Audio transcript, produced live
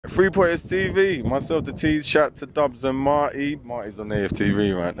Three Pointers TV, myself, the Teez, shout to Dubs and Marty. Marty's on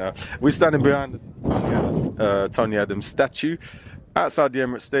AFTV right now. We're standing behind the Tony Adams statue outside the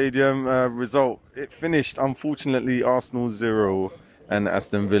Emirates Stadium. Result, it finished, unfortunately, Arsenal 0 and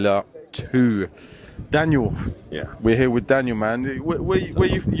Aston Villa 2. Daniel, yeah, we're here with Daniel, man.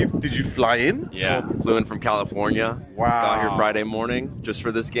 Did you fly in? Yeah, flew in from California. Wow. Got here Friday morning just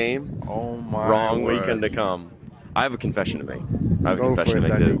for this game. Oh my Wrong word. weekend to come. I have a confession to make. I have a Go confession for it,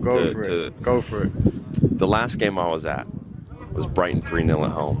 to Daniel. make. Go for it. The last game I was at was Brighton 3-0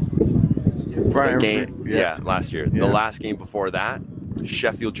 at home. Brighton, The game, yeah, last year. Yeah. The last game before that,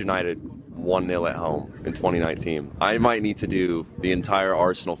 Sheffield United 1-0 at home in 2019. I might need to do the entire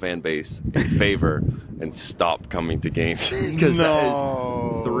Arsenal fan base a favor and stop coming to games because that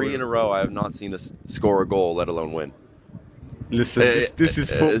is 3 in a row. I have not seen us score a goal, let alone win. Listen, this is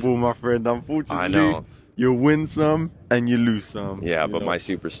football, my friend. Unfortunately, I know. You win some and you lose some. Yeah, but my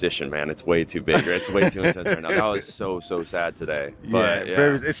superstition, man, it's way too big. It's way too intense right now. That was so sad today. But, yeah.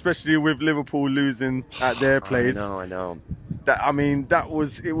 Very, especially with Liverpool losing at their place. I know. That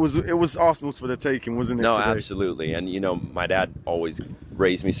was Arsenal's for the taking, wasn't it? No, today? Absolutely. And my dad always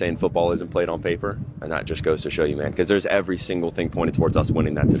raised me saying football isn't played on paper, and that just goes to show you, man, because there's every single thing pointed towards us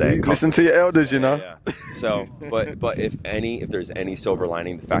winning that today. Listen to your elders, you know. Yeah. So, but if there's any silver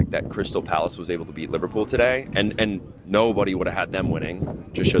lining, the fact that Crystal Palace was able to beat Liverpool today, and nobody would have had them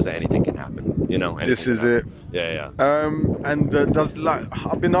winning, just shows that anything can happen. This is it. Yeah. And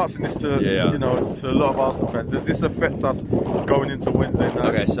I've been asking this to to a lot of Arsenal fans. Does this affect us going into Wednesday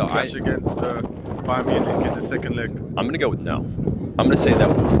night? So clash against Bayern Munich in the second leg. I'm gonna go with no. I'm going to say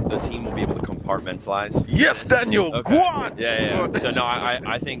that the team will be able to compartmentalize. Yes, Daniel, okay. Go on. Yeah. So no,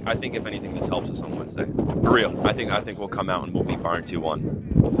 I think if anything, this helps us on Wednesday. For real. I think we'll come out and we'll beat Bayern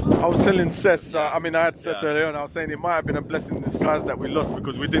 2-1. I was telling Cess, I had Cess earlier on, I was saying it might have been a blessing in disguise that we lost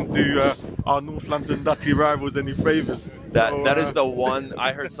because we didn't do our North London Dutty rivals any favours. That is the one.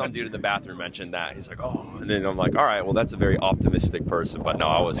 I heard some dude in the bathroom mention that. He's like, oh, and then I'm like, all right, well, that's a very optimistic person. But no,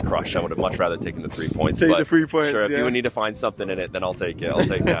 I was crushed. I would have much rather taken the 3 points. Take the 3 points, sure, if you would need to find something in it, then I'll take it. I'll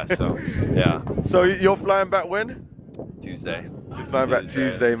take that. So, yeah. So you're flying back when? Tuesday. You're flying back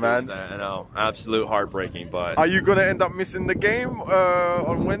Tuesday, man. I know. Absolute heartbreaking, but... Are you going to end up missing the game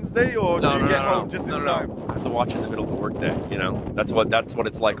on Wednesday, or do you get home just in time? I have to watch in the middle of the workday, That's what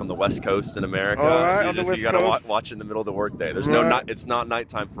it's like on the West Coast in America. All right, you gotta watch in the middle of the workday. There's it's not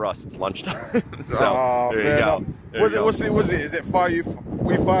nighttime for us, it's lunchtime. So, there you go. Is it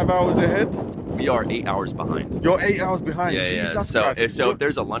 5 hours ahead? We are 8 hours behind. You're 8 hours behind? Yeah. So if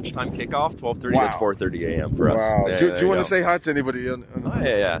there's a lunchtime kickoff, 12:30, wow. It's 4:30 a.m. for us. Wow. Yeah, do you want to say hi to anybody? Oh,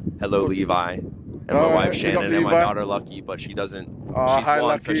 yeah. Hello, Levi. And my wife Shannon and my daughter Lucky, but she doesn't. She's one,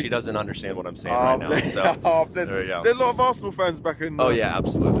 Lucky. so she doesn't understand what I'm saying right now. So there you go. There are a lot of Arsenal fans back in. Oh yeah,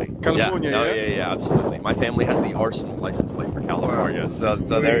 absolutely. California. Yeah, absolutely. My family has the Arsenal license plate for California, so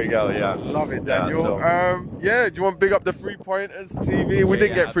there you go. Yeah, love it, Daniel. Do you want to big up the 3 Pointers TV? We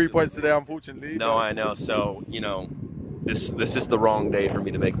didn't get 3 points today, unfortunately. No, I know. So this is the wrong day for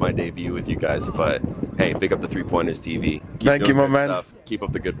me to make my debut with you guys, but hey, big up the 3 Pointers TV. Thank you, my man. Stuff. Keep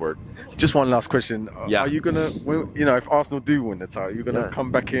up the good work. Just one last question. Yeah. Are you gonna, if Arsenal do win the title, are you gonna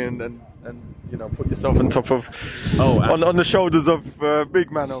come back in and put yourself on top of on the shoulders of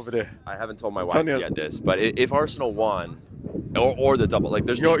big man over there? I haven't told my wife yet this, but if Arsenal won. Or the double,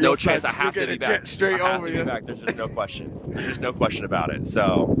 there's just no chance I have to be back. Straight over, back. There's just no question. There's just no question about it.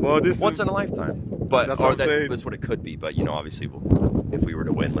 So, once in a lifetime. But that's what it could be. But obviously, if we were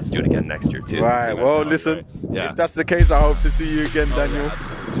to win, let's do it again next year too. Right. Well, listen. If that's the case, I hope to see you again, Daniel.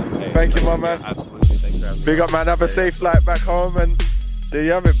 Thank you, my man. Absolutely. Thanks for having me. Big up, man. Have a safe flight back home, and there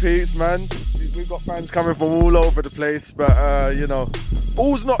you have it, peeps, man. We've got fans coming from all over the place, but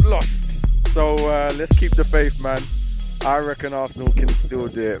all's not lost. So let's keep the faith, man. I reckon Arsenal can still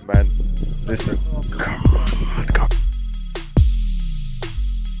do it, man. Listen.